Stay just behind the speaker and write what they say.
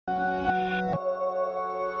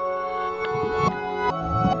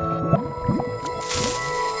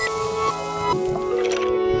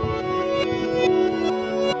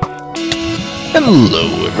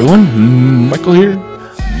Hello everyone, Michael here.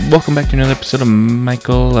 Welcome back to another episode of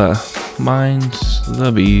Michael Minds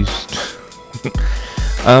the Beast.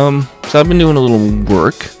 So I've been doing a little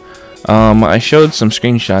work. I showed some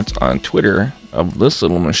screenshots on Twitter of this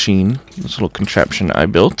little machine, this little contraption I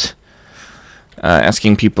built,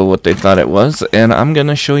 asking people what they thought it was, and I'm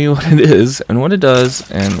gonna show you what it is and what it does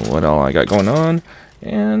and what all I got going on.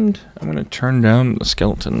 And I'm gonna turn down the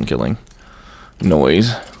skeleton killing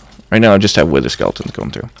noise. Right now I just have wither skeletons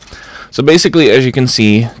going through. So basically, as you can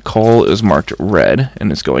see, coal is marked red,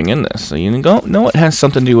 and it's going in this. So you know it has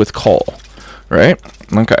something to do with coal, right?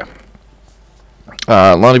 Okay.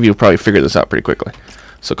 A lot of you probably figured this out pretty quickly.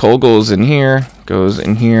 So coal goes in here,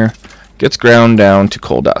 gets ground down to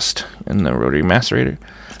coal dust in the rotary macerator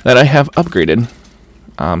that I have upgraded.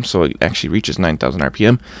 So it actually reaches 9,000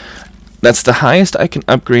 RPM. That's the highest I can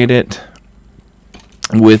upgrade it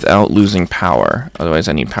without losing power. Otherwise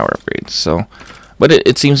I need power upgrades. So, but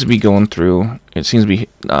it seems to be going through, it seems to be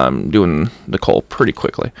doing the coal pretty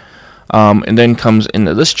quickly. And then comes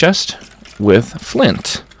into this chest with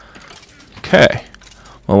flint. Okay.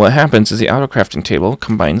 Well, what happens is the auto crafting table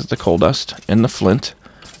combines the coal dust and the flint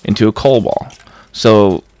into a coal ball.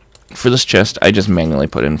 So for this chest, I just manually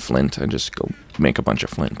put in flint. I just go make a bunch of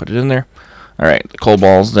flint, put it in there. Alright, the coal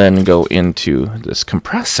balls then go into this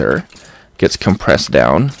compressor, gets compressed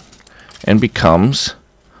down, and becomes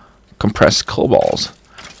compressed coal balls.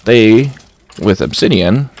 They, with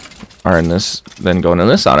obsidian, are in this, then go into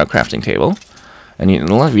this auto crafting table. And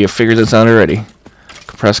a lot of you have figured this out already.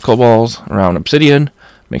 Compressed coal balls around obsidian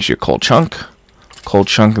makes your coal chunk. Coal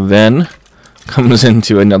chunk then comes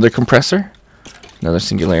into another compressor, another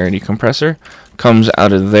singularity compressor, comes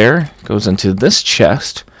out of there, goes into this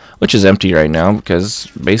chest, which is empty right now because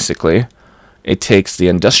basically it takes the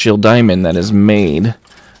industrial diamond that is made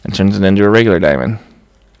and turns it into a regular diamond.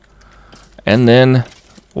 And then,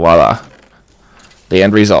 voila, the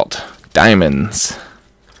end result, diamonds.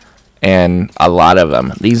 And a lot of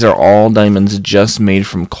them. These are all diamonds just made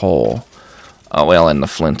from coal. Well, and the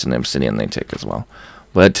flint and obsidian they take as well.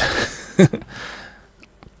 But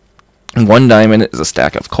one diamond is a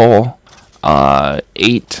stack of coal,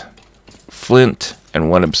 8 flint,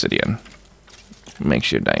 and 1 obsidian.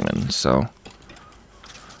 Makes you a diamond. So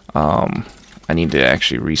I need to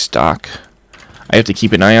actually restock. I have to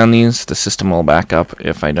keep an eye on these. The system will back up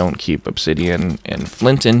if I don't keep obsidian and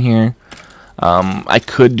flint in here. I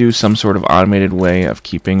could do some sort of automated way of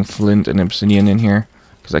keeping flint and obsidian in here,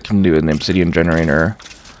 because I can do an obsidian generator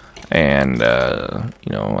and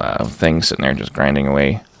thing sitting there just grinding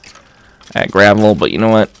away at gravel. But you know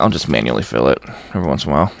what? I'll just manually fill it every once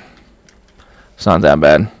in a while. It's not that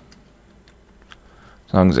bad,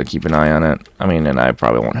 as long as I keep an eye on it. I mean, and I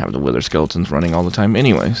probably won't have the wither skeletons running all the time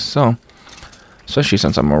anyway. So, especially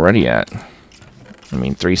since I'm already at,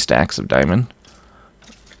 3 stacks of diamond.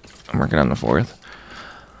 I'm working on the 4th.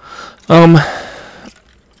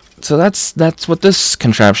 So that's what this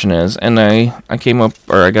contraption is, and I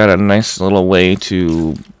got a nice little way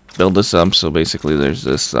to build this up. So basically, there's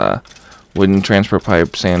this wooden transfer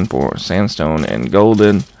pipe, sandstone, and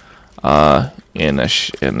golden in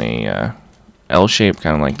a L shape,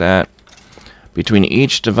 kind of like that, between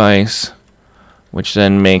each device, which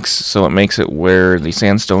then makes it where the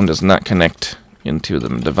sandstone does not connect into the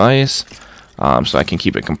device. So I can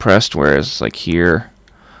keep it compressed, whereas like here,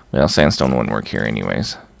 well, sandstone wouldn't work here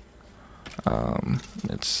anyways.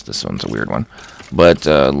 This one's a weird one, but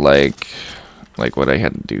like what I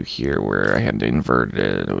had to do here, where I had to invert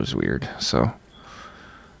it, it was weird. So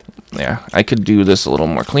yeah, I could do this a little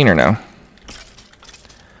more cleaner now.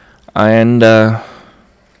 And yeah,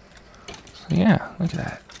 look at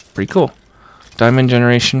that, pretty cool. Diamond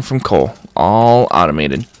generation from coal, all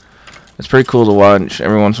automated. It's pretty cool to watch.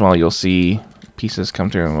 Every once in a while, you'll see pieces come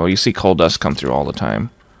through. Well, you see coal dust come through all the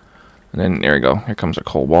time. And then, there we go. Here comes a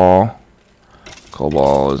coal ball. Coal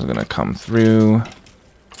ball is going to come through.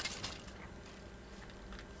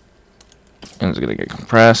 And it's going to get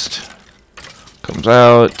compressed. Comes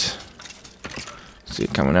out. See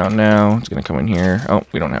it coming out now. It's going to come in here. Oh,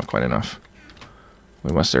 we don't have quite enough.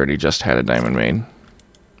 We must have already just had a diamond made.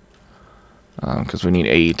 Because we need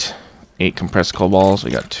 8 compressed coal balls.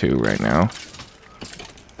 We got 2 right now.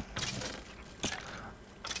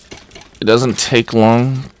 It doesn't take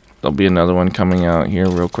long. There'll be another one coming out here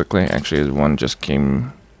real quickly. Actually, one just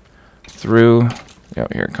came through.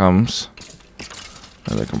 Yep, here it comes.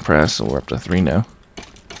 Another compressed, so we're up to 3 now.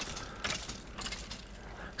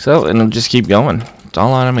 So, and it'll just keep going. It's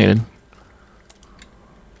all automated.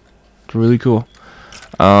 It's really cool.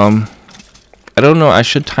 I don't know. I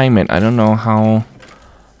should time it. I don't know how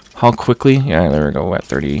how quickly. Yeah, there we go. At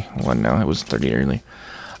 31 now. It was 30 early.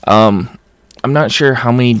 I'm not sure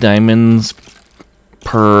how many diamonds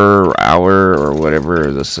per hour or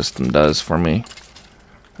whatever the system does for me.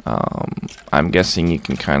 I'm guessing you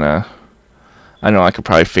can kind of, I don't know, I could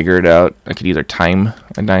probably figure it out. I could either time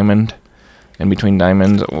a diamond in between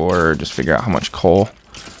diamonds or just figure out how much coal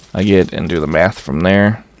I get and do the math from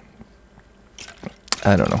there.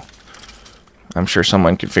 I don't know. I'm sure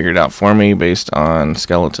someone could figure it out for me based on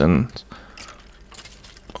skeletons,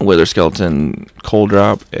 wither skeleton coal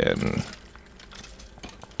drop, and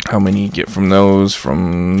how many you get from those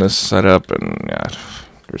from this setup. And yeah,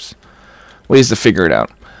 there's ways to figure it out.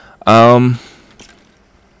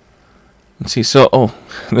 Let's see. So,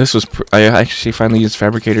 this was I actually finally used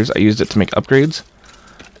fabricators. I used it to make upgrades,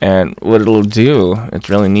 and what it'll do, it's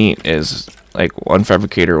really neat, is like one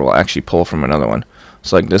fabricator will actually pull from another one.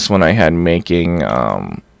 So like this one I had making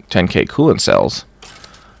 10k coolant cells,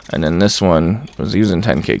 and then this one was using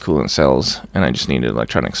 10k coolant cells, and I just needed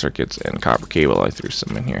electronic circuits and copper cable. I threw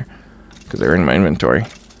some in here because they're in my inventory.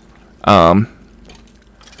 And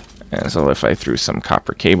so if I threw some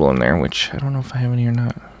copper cable in there, which I don't know if I have any or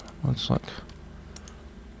not. Let's look.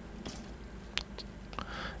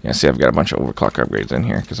 Yeah, see, I've got a bunch of overclock upgrades in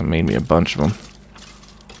here because it made me a bunch of them.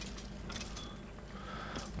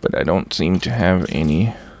 But I don't seem to have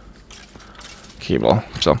any cable.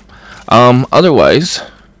 So, otherwise,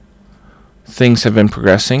 things have been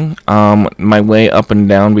progressing. My way up and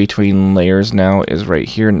down between layers now is right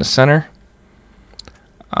here in the center.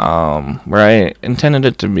 Where I intended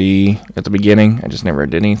it to be at the beginning. I just never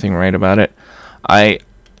did anything right about it. I'm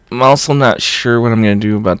also not sure what I'm going to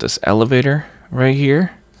do about this elevator right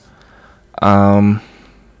here. Yeah,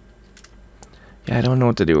 I don't know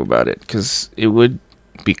what to do about it, because it would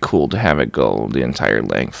be cool to have it go the entire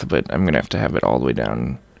length, but I'm going to have it all the way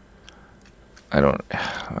down. I don't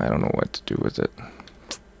know what to do with it. I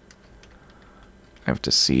have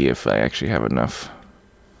to see if I actually have enough.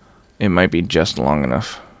 It might be just long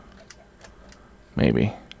enough.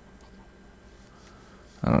 Maybe.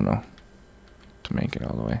 I don't know. To make it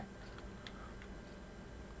all the way.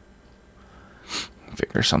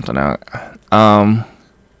 Figure something out.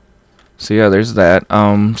 So yeah, there's that.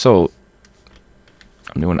 So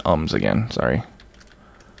I'm doing ums again, sorry.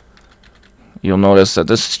 You'll notice that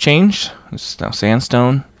this has changed. This is now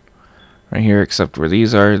sandstone right here, except where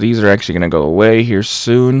these are. These are actually going to go away here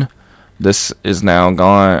soon. This is now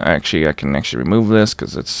gone. Actually, I can actually remove this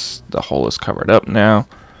because it's the hole is covered up now.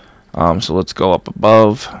 So let's go up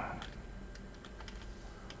above.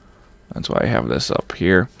 That's why I have this up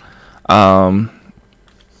here.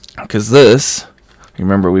 Because this,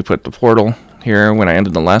 remember we put the portal here when I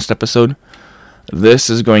ended the last episode. This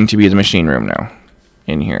is going to be the machine room now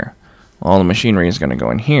in here. All the machinery is going to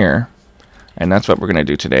go in here, and that's what we're going to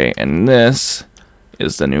do today. And this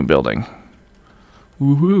is the new building.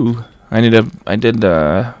 Woohoo! I did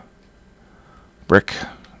brick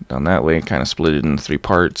down that way, kind of split it into 3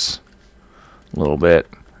 parts a little bit.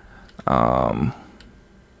 So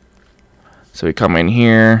we come in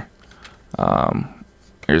here.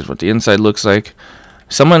 Here's what the inside looks like.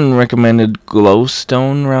 Someone recommended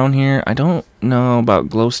glowstone around here. I don't know about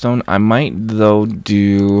glowstone. I might though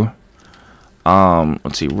do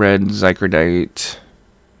let's see, red zycrodite.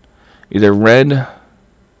 Either red,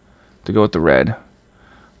 to go with the red.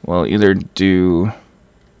 Well, either do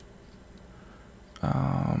where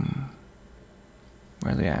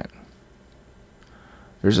are they at?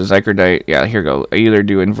 There's a zycrodite. Yeah, here we go. I either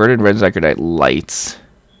do inverted red zycrodite lights,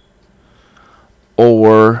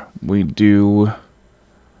 or we do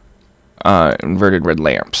inverted red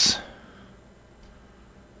lamps.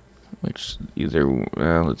 Which either,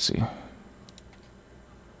 let's see.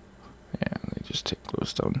 Yeah, they just take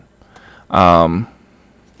glowstone.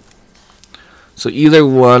 So either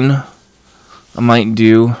one I might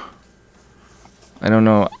do. I don't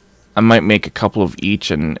know. I might make a couple of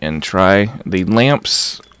each and try. The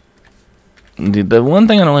lamps, the one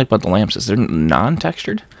thing I don't like about the lamps is they're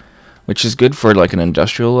non-textured, which is good for like an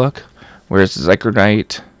industrial look, whereas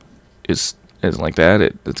zycrodite is like that.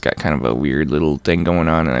 It's got kind of a weird little thing going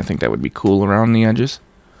on, and I think that would be cool around the edges.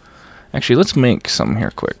 Actually, let's make some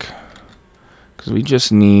here quick, because we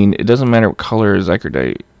just need, it doesn't matter what color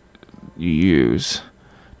zycrodite you use,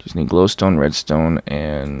 just need glowstone, redstone,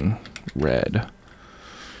 and red.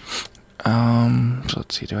 So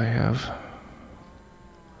let's see, do I have,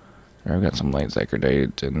 I've got some light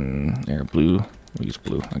zycrodite and air blue. We use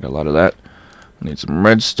blue. I got a lot of that. We need some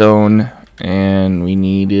redstone, and we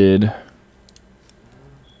needed,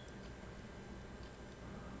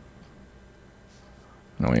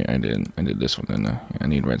 no wait, I did this one, didn't I? I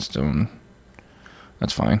need redstone.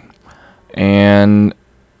 That's fine. And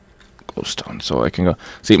glowstone, so I can go.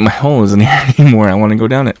 See, my hole isn't here anymore. I want to go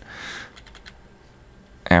down it.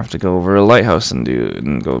 I have to go over a lighthouse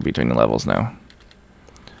and go between the levels now.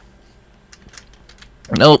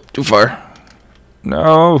 Nope, too far.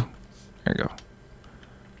 No. There you go.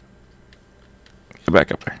 Get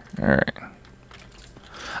back up there. Alright.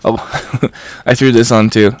 Oh, I threw this on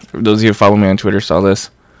too. Those of you who follow me on Twitter saw this.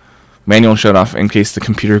 Manual shut off in case the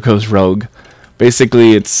computer goes rogue.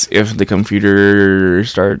 Basically, it's if the computer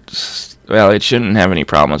starts... Well, it shouldn't have any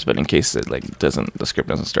problems, but in case it the script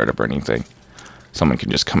doesn't start up or anything, someone can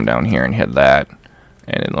just come down here and hit that,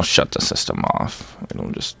 and it'll shut the system off.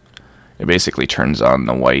 It basically turns on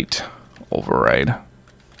the white override,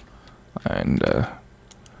 and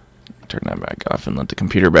turn that back off and let the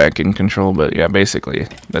computer back in control. But yeah, basically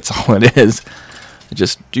that's all it is. It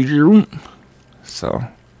just so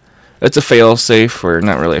it's a fail-safe, or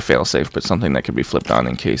not really a fail-safe, but something that could be flipped on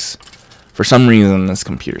in case for some reason this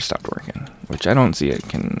computer stopped working, which I don't see it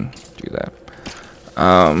can do that.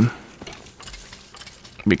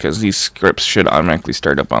 Because these scripts should automatically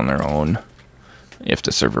start up on their own if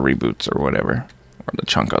the server reboots or whatever, or the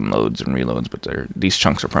chunk unloads and reloads, but these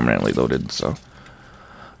chunks are permanently loaded, so.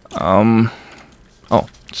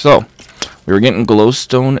 So we were getting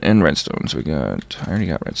glowstone and redstone, so I already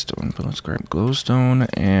got redstone, but let's grab glowstone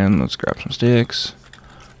and let's grab some sticks.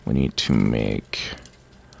 We need to make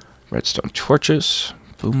redstone torches.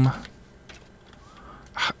 Boom.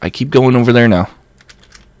 I keep going over there now.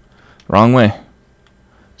 Wrong way.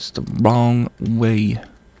 It's the wrong way.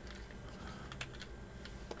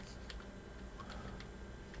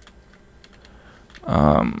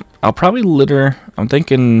 I'll probably litter. I'm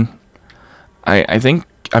thinking. I think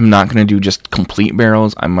I'm not gonna do just complete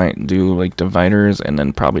barrels. I might do like dividers, and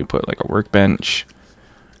then probably put like a workbench,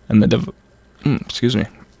 and excuse me.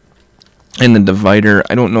 In the divider,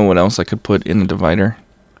 I don't know what else I could put in the divider,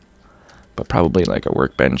 but probably like a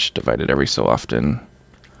workbench divided every so often,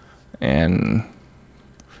 and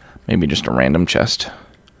maybe just a random chest,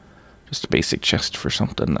 just a basic chest for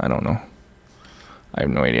something. I don't know. I have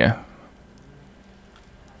no idea.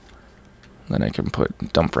 Then I can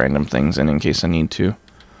dump random things in case I need to.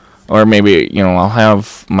 Or maybe, I'll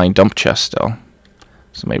have my dump chest still.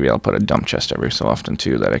 So maybe I'll put a dump chest every so often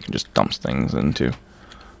too that I can just dump things into.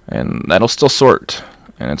 And that'll still sort.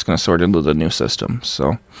 And it's going to sort into the new system.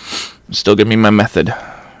 So still give me my method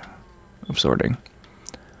of sorting.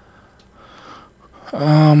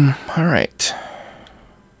 Alright.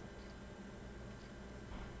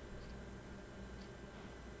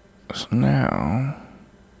 So now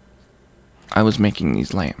I was making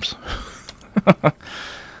these lamps.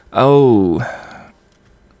 Oh.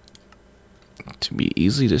 To be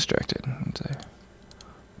easily distracted.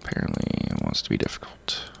 Apparently it wants to be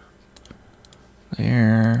difficult.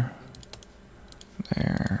 There.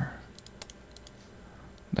 There.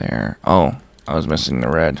 There. Oh, I was missing the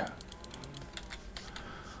red.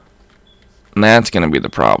 And that's going to be the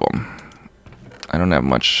problem. I don't have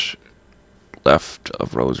much left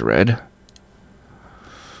of rose red.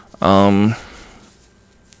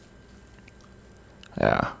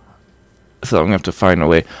 Yeah. So I'm going to have to find a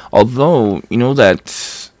way. Although, you know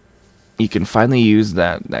that you can finally use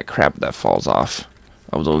that crap that falls off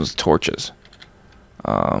of those torches.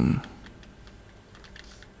 That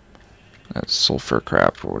sulfur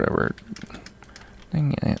crap or whatever.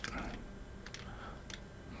 Dang it.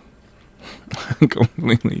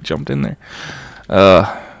 Completely jumped in there.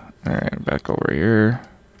 Alright, back over here.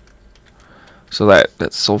 So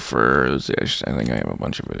that sulfur is, I think I have a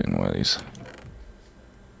bunch of it in one of these.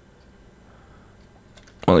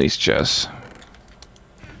 One of these chests.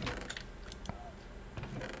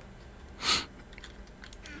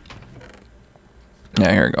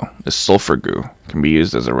 Yeah, here we go. This sulfur goo can be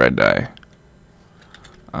used as a red dye.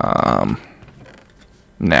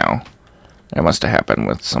 Now, that must have happened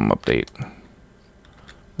with some update.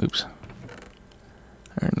 Oops.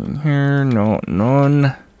 And in here, no, none.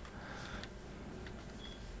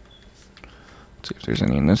 Let's see if there's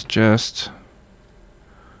any in this chest.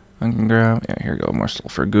 I can grab. Yeah, here we go. More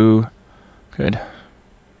sulfur goo. Good.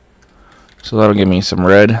 So that'll give me some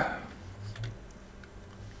red.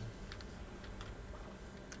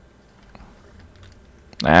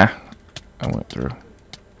 Ah, I went through.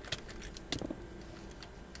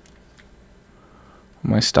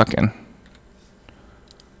 Am I stuck in?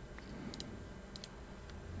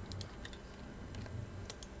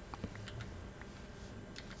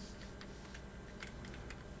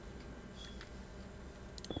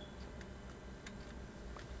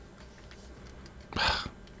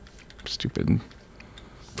 Stupid.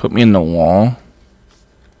 Put me in the wall.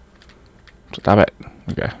 Stop it.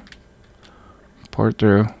 Okay. Pour it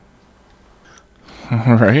through.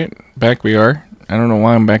 Alright, back we are. I don't know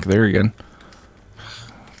why I'm back there again.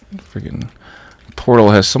 Freaking Portal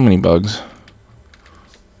has so many bugs.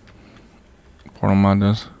 Portal mod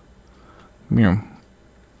does. Come here.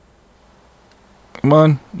 Come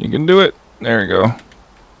on, you can do it. There we go.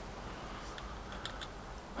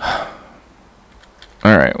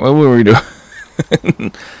 Alright, what were we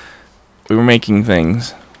doing? We were making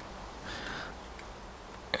things.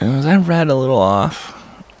 Was that red a little off?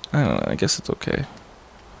 I don't know, I guess it's okay.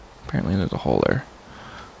 Apparently there's a hole there.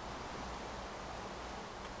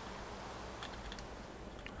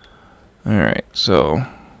 Alright, so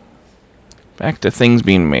back to things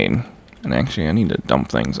being made. And actually I need to dump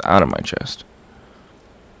things out of my chest.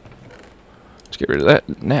 Let's get rid of that,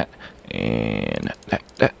 and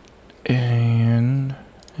that, and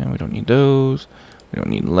we don't need those. We don't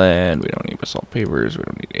need lead, we don't need basalt papers, we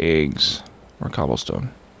don't need eggs, or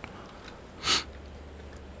cobblestone.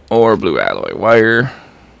 Or blue alloy wire.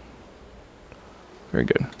 Very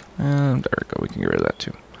good. And there we go, we can get rid of that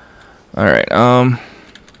too. Alright,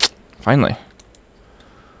 finally.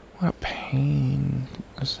 What a pain.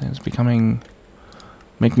 This is becoming...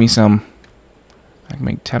 Make me some. I can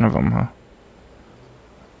make 10 of them, huh?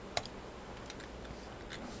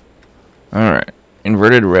 Alright.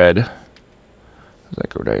 Inverted red.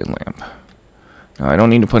 Zycodite lamp. Now, I don't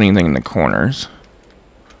need to put anything in the corners.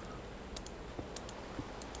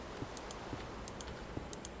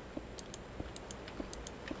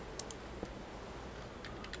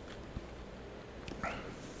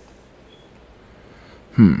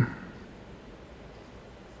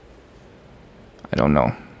 I don't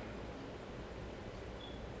know.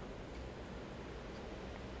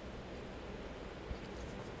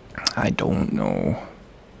 I don't know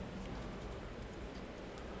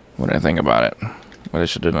what I think about it. What I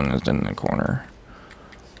should have done is done in the corner.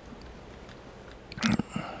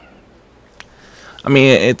 I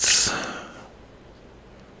mean, it's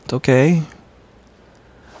okay.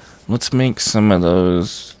 Let's make some of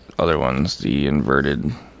those other ones, the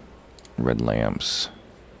inverted red lamps.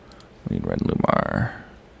 We need red lumar.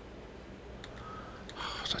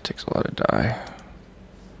 So that takes a lot of dye.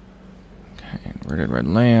 Okay, inverted red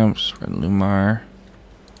lamps, red lumar.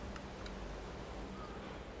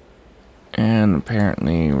 And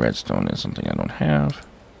apparently redstone is something I don't have.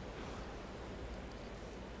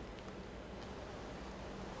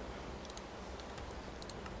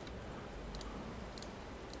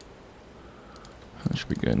 That should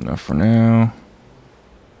be good enough for now.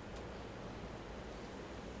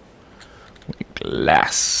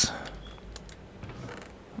 Glass.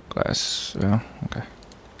 Glass, yeah, okay.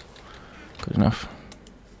 Good enough.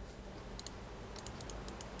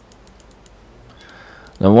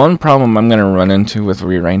 The one problem I'm going to run into with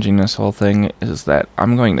rearranging this whole thing is that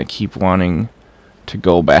I'm going to keep wanting to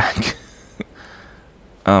go back.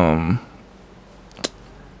 What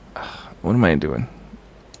am I doing?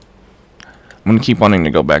 I'm going to keep wanting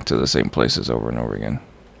to go back to the same places over and over again.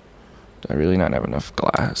 Do I really not have enough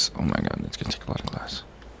glass? Oh my god, it's going to take a lot of glass.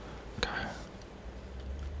 Okay.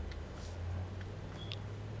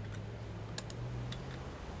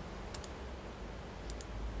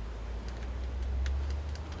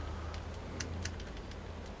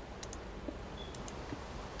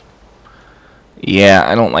 Yeah,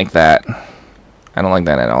 I don't like that. I don't like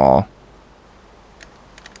that at all.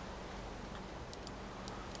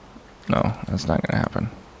 No, that's not going to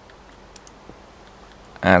happen.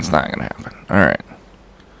 That's not going to happen. Alright.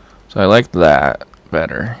 So I like that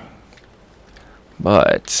better.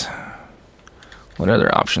 But what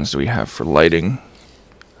other options do we have for lighting?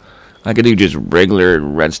 I could do just regular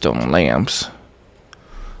redstone lamps.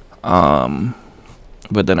 But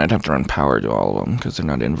then I'd have to run power to all of them because they're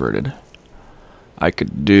not inverted. I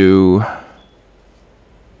could do... I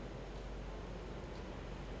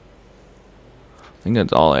think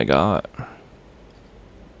that's all I got.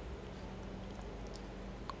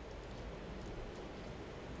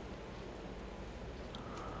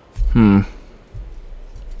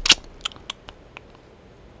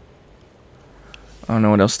 I don't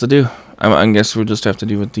know what else to do. I guess we'll just have to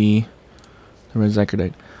do with the red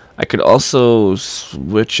zycodite. I could also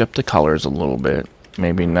switch up the colors a little bit.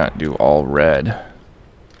 Maybe not do all red.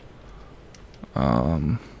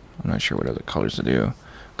 I'm not sure what other colors to do.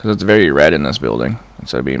 Because it's very red in this building.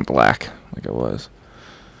 Instead of being black like it was.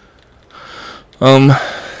 But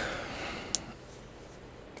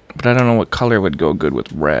I don't know what color would go good with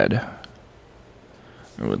red.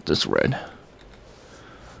 Or with this red.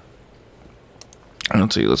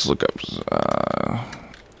 Let's see, let's look up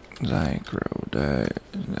zycodite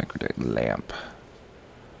lamp.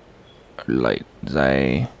 light.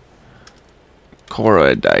 Zycorodite.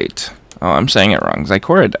 Oh, I'm saying it wrong.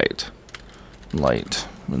 Zycorodite. Light.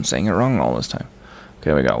 I've been saying it wrong all this time.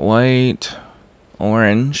 Okay, we got white,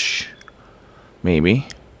 orange, maybe.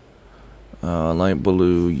 Light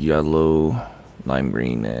blue, yellow, lime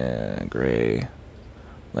green, gray,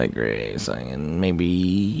 light gray, cyan,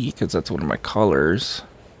 maybe, because that's one of my colors.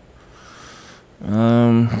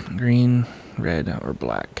 Green, red, or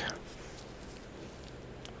black.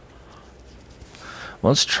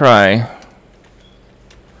 Let's try,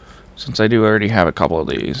 since I do already have a couple of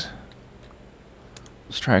these,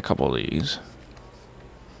 let's try a couple of these.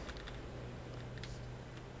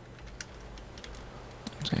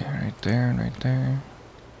 Right there, right there.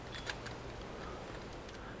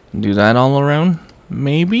 Do that all around?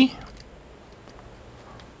 Maybe?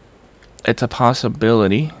 It's a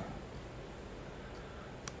possibility.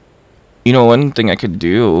 You know, one thing I could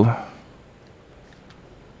do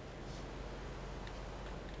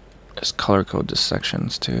is color code the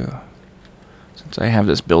sections too. Since I have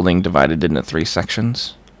this building divided into 3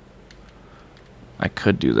 sections, I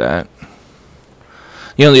could do that.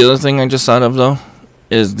 You know, the other thing I just thought of though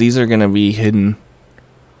is these are going to be hidden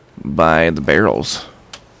by the barrels.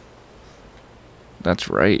 That's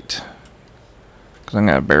right. Because I'm going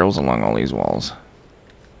to have barrels along all these walls.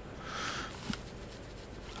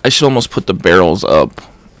 I should almost put the barrels up.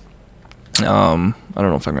 I don't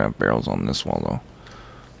know if I'm going to have barrels on this wall though.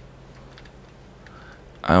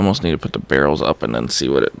 I almost need to put the barrels up and then see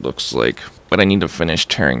what it looks like. But I need to finish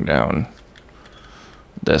tearing down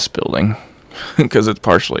this building. Because it's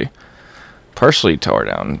partially tore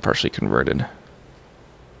down, partially converted.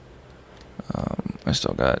 I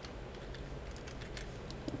still got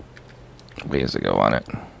ways to go on it.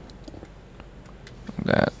 Like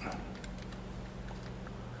that.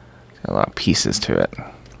 Got a lot of pieces to it.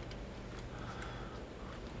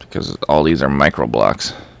 Because all these are micro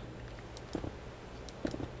blocks.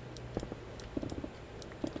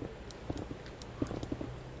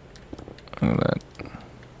 Look at that.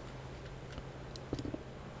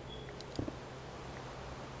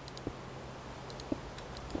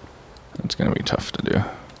 It's going to be tough to do.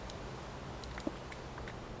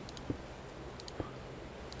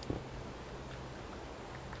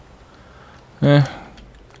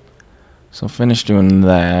 So finish doing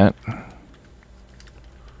that.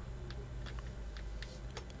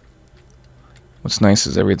 What's nice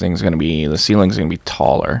is everything's going to be, the ceiling's going to be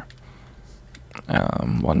taller.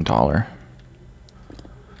 One taller.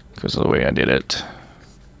 Because of the way I did it.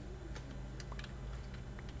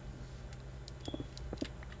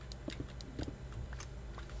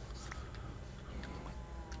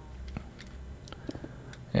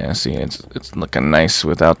 Yeah, see, it's looking nice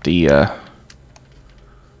without the,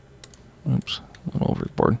 oops, a little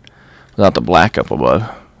overboard. Without the black up above.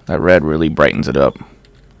 That red really brightens it up.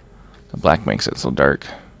 The black makes it so dark.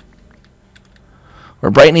 We're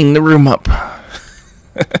brightening the room up.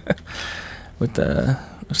 With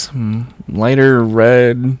some lighter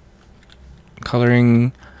red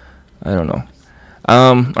coloring. I don't know.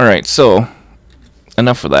 Alright, so,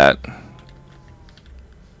 enough of that.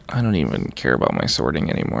 I don't even care about my sorting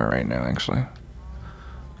anymore right now, actually.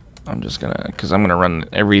 I'm just gonna, because I'm gonna run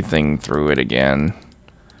everything through it again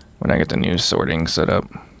when I get the new sorting set up.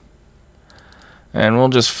 And we'll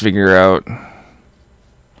just figure out,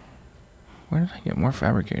 where did I get more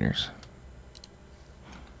fabricators?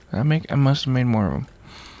 I must have made more of them.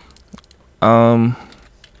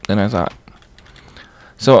 Than I thought.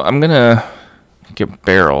 So I'm gonna get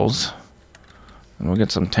barrels, and we'll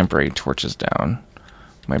get some temporary torches down.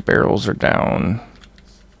 My barrels are down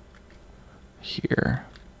here.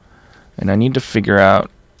 And I need to figure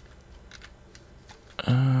out...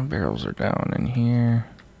 barrels are down in here.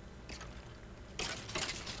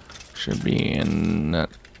 Should be in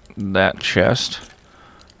that chest.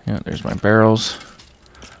 Yeah, there's my barrels.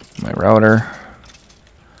 My router.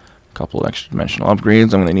 A couple extra dimensional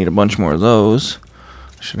upgrades. I'm going to need a bunch more of those.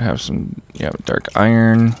 I should have some, yeah, dark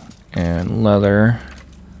iron and leather.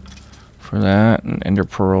 For that, and ender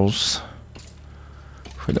pearls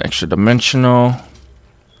for the extra dimensional,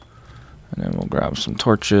 and then we'll grab some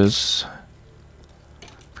torches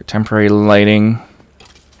for temporary lighting,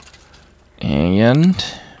 and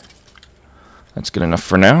that's good enough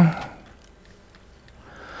for now.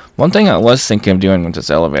 One thing I was thinking of doing with this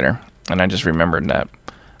elevator, and I just remembered that,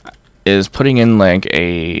 is putting in like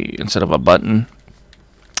instead of a button,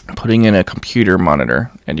 putting in a computer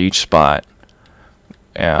monitor at each spot.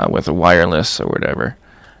 With a wireless or whatever,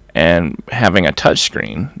 and having a touch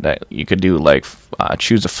screen that you could do like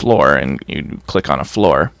choose a floor and you click on a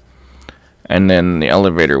floor, and then the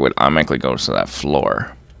elevator would automatically go to that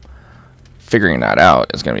floor. figuring that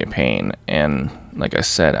out is going to be a pain. And like I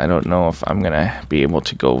said, I don't know if I'm going to be able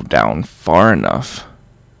to go down far enough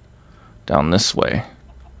down this way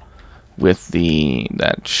with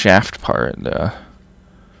that shaft part, the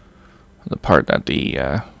part that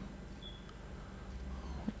the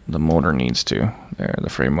motor needs to, the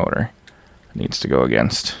frame motor needs to go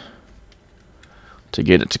against, to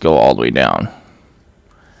get it to go all the way down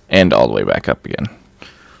and all the way back up again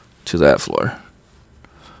to that floor.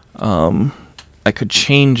 I could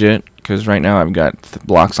change it, because right now I've got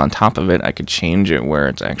blocks on top of it. I could change it where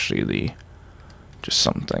it's actually just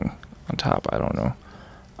something on top. I don't know.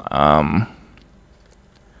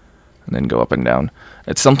 And then go up and down.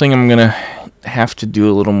 It's something I'm gonna have to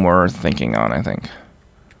do a little more thinking on, I think.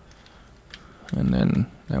 And then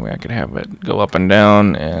that way I could have it go up and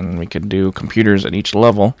down, and we could do computers at each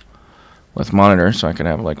level with monitors. So I could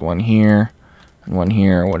have like one here and one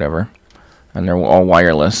here or whatever, and they're all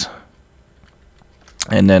wireless.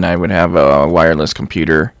 And then I would have a wireless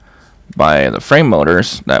computer by the frame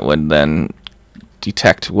motors that would then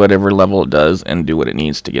detect whatever level it does and do what it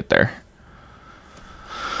needs to get there.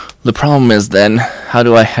 The problem is then, how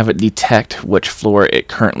do I have it detect which floor it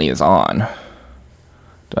currently is on?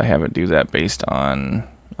 Do I have it do that based on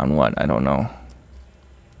what? I don't know.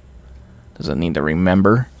 Does it need to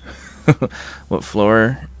remember what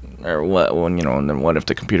floor or what? When, you know, and then what if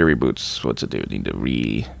the computer reboots? What's it do? Need to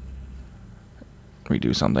redo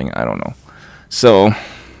something? I don't know. So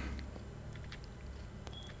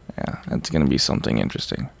yeah, that's gonna be something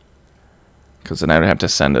interesting, because then I would have to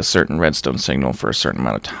send a certain redstone signal for a certain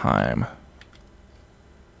amount of time.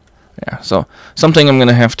 Yeah, so something I'm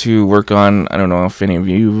gonna have to work on. I don't know if any of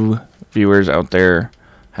you viewers out there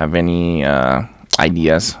have any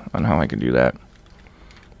ideas on how I could do that.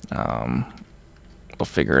 We'll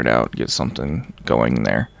figure it out, get something going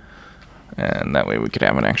there, and that way we could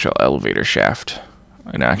have an actual elevator shaft,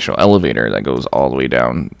 an actual elevator that goes all the way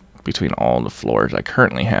down between all the floors I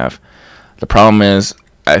currently have. The problem is,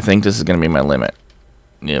 I think this is going to be my limit.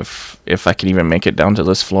 If I can even make it down to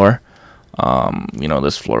this floor, you know,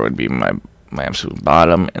 this floor would be my absolute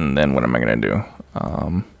bottom, and then what am I going to do?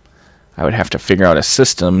 I would have to figure out a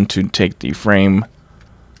system to take the frame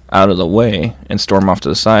out of the way and store them off to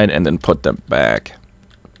the side, and then put them back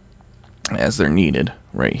as they're needed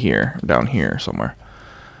right here, down here somewhere.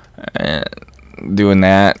 And doing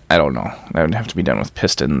that, I don't know. That would have to be done with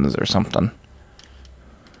pistons or something,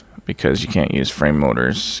 because you can't use frame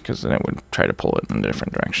motors, because then it would try to pull it in a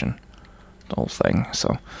different direction, the whole thing.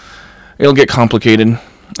 So it'll get complicated,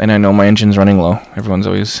 and I know my engine's running low. Everyone's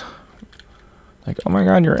always like, oh my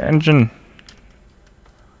god, your engine.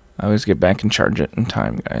 I always get back and charge it in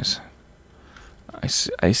time, guys.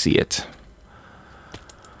 I see it.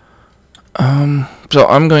 So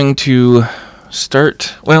I'm going to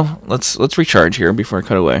start. Well, let's recharge here before I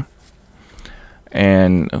cut away.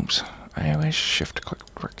 And oops, I always shift click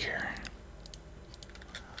work here.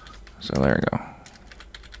 So there we go.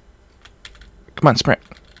 Come on, sprint.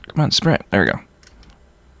 Come on, sprint. There we go.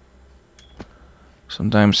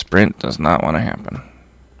 Sometimes sprint does not want to happen.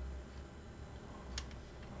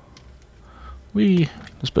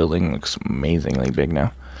 This building looks amazingly big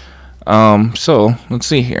now. So let's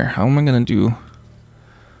see here. How am I gonna do?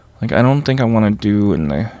 Like, I don't think I want to do in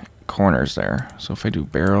the corners there. So if I do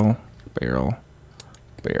barrel, barrel,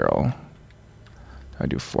 barrel, I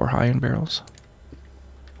do 4 high in barrels.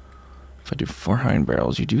 If I do 4 high in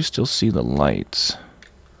barrels, you do still see the lights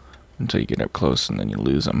until you get up close, and then you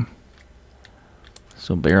lose them.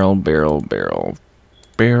 So barrel, barrel, barrel,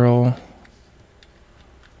 barrel.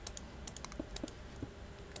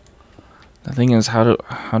 The thing is, how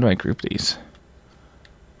do I group these?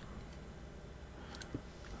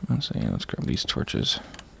 Let's see. Let's grab these torches.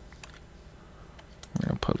 We're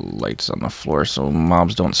gonna put lights on the floor so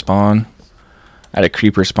mobs don't spawn. I had a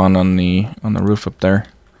creeper spawn on the roof up there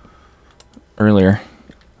earlier.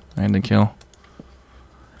 I had to kill.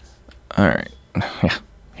 All right. Yeah.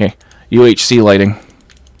 Hey, UHC lighting.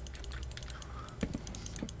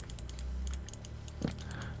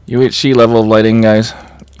 UHC level of lighting, guys.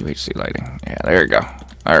 UHC lighting. Yeah, there you go.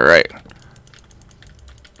 All right.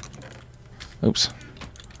 Oops.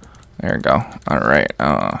 There we go. All right.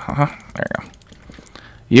 There you go.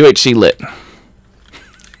 UHC lit.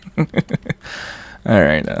 All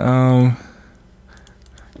right.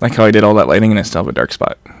 Like how I did all that lighting and I still have a dark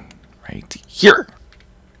spot right here.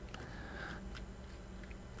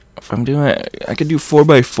 If I'm doing it, I could do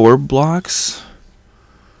 4x4 blocks.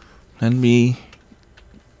 That'd be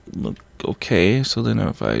look okay. So then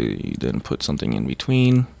if I then put something in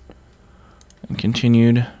between and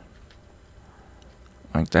continued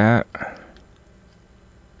like that,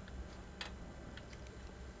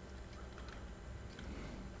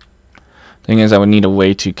 Thing is, I would need a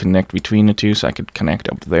way to connect between the two, so I could connect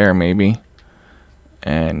up there maybe,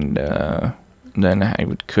 and then I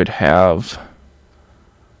could have.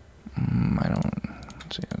 I don't.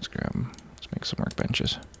 Let's see. Let's make some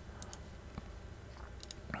workbenches.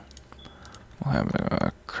 We'll have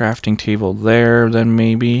a crafting table there, then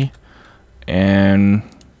maybe, and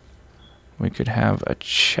we could have a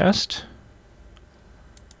chest.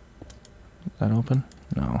 Is that open?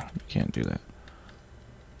 No, you can't do that.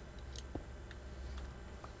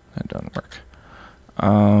 That doesn't work.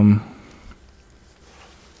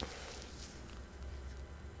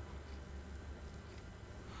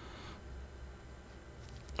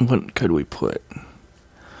 What could we put?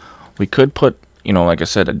 We could put, you know, like I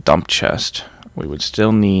said, a dump chest. We would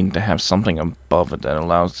still need to have something above it that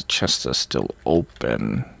allows the chest to still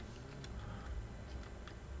open.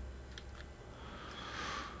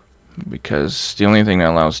 Because the only thing that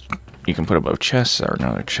allows you can put above chests are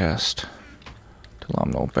another chest to allow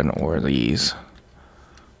them to open, or these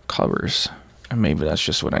covers. And maybe that's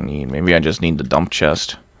just what I need. Maybe I just need the dump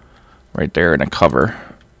chest right there and a cover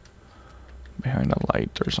behind a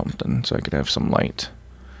light or something, so I could have some light.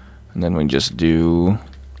 And then we just do,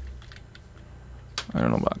 I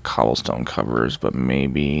don't know about cobblestone covers, but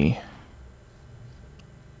maybe,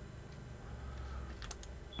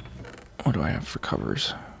 what do I have for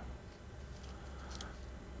covers?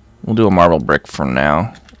 We'll do a marble brick for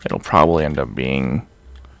now. It'll probably end up being,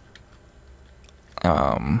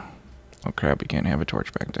 oh crap, you can't have a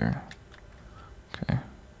torch back there. Okay.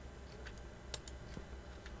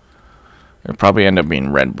 It'll probably end up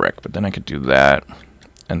being red brick, but then I could do that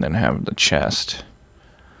and then have the chest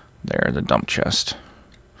there, the dump chest,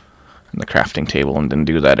 and the crafting table, and then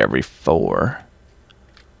do that every 4.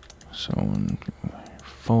 So 1,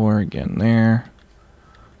 4 again there.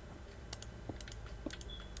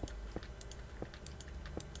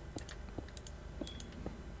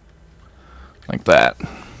 Like that.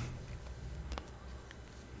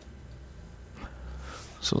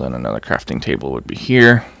 So then another crafting table would be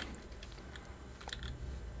here.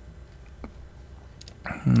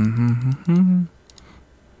 And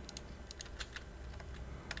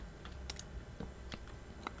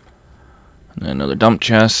then another dump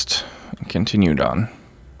chest, and continued on.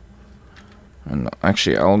 And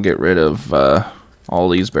actually, I'll get rid of all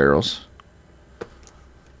these barrels.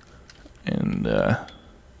 And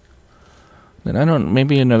then I don't,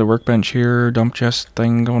 maybe another workbench here, dump chest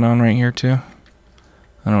thing going on right here too.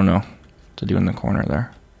 I don't know what to do in the corner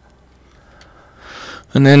there.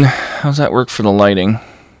 And then, how's that work for the lighting?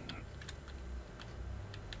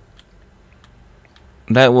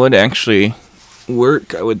 That would actually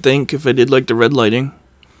work, I would think, if I did like the red lighting.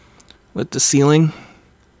 With the ceiling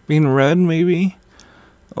being red, maybe?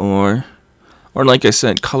 Or like I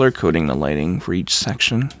said, color coding the lighting for each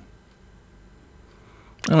section.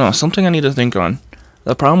 I don't know, something I need to think on.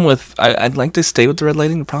 The problem with, I'd like to stay with the red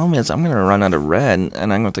lighting. The problem is I'm going to run out of red, and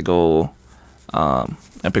I'm going to have to go,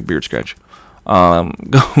 epic beard scratch.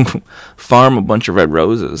 Go farm a bunch of red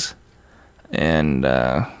roses. And,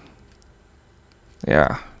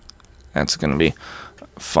 yeah, that's going to be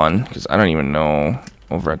fun, because I don't even know,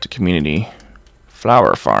 over at the community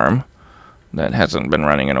flower farm that hasn't been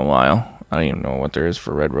running in a while, I don't even know what there is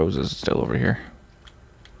for red roses still over here.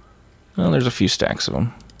 Well, there's a few stacks of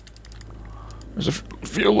them. There's a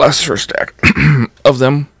few lesser stack of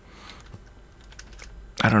them.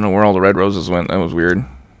 I don't know where all the red roses went. That was weird.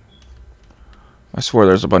 I swore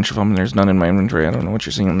there's a bunch of them, and there's none in my inventory. I don't know what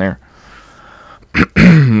you're seeing there.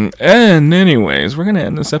 And anyways, we're gonna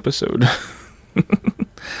end this episode.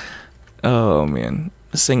 Oh man,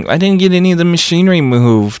 this thing, I didn't get any of the machinery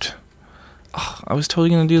moved. Oh, I was totally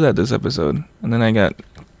gonna do that this episode, and then I got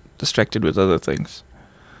distracted with other things.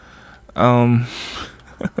 Oh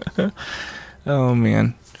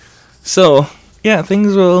man. So yeah,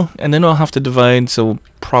 things will, and then I'll have to divide. So we'll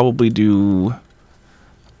probably do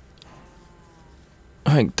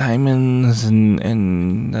like diamonds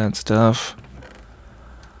and that stuff.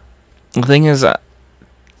 The thing is,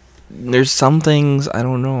 there's some things I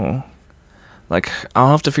don't know. Like,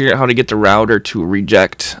 I'll have to figure out how to get the router to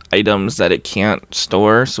reject items that it can't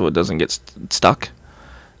store, so it doesn't get stuck,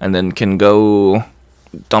 and then can go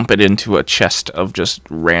dump it into a chest of just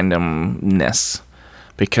randomness.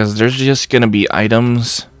 Because there's just gonna be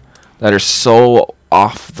items that are so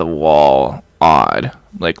off the wall odd,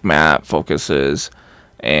 like map focuses,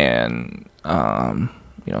 and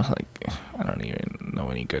you know, like, I don't even know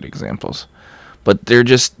any good examples. But they're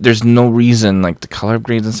just, there's no reason, like the color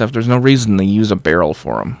upgrades and stuff, there's no reason to use a barrel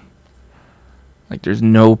for them. Like, there's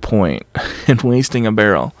no point in wasting a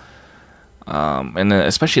barrel. And then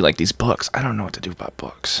especially like these books. I don't know what to do about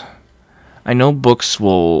books. I know books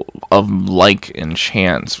will, of like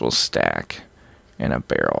enchants, will stack in a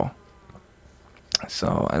barrel.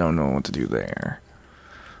 So I don't know what to do there.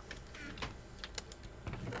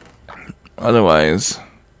 Otherwise,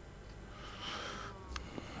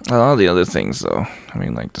 a lot of the other things though, I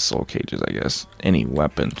mean like the soul cages, I guess, any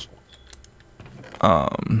weapons,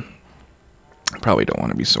 probably don't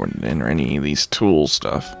want to be sorted in, or any of these tool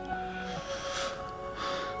stuff.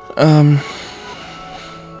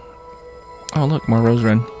 Oh look, more rose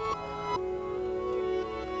red.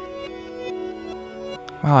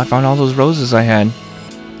 Wow, I found all those roses I had.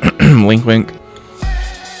 Wink wink.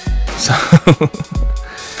 So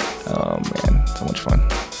oh man, so much fun.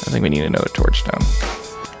 I think we need another torch down.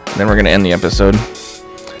 And then we're gonna end the episode.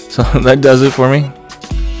 So that does it for me.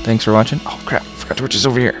 Thanks for watching. Oh crap, I forgot torches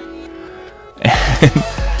over here. And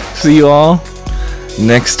see you all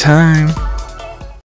next time.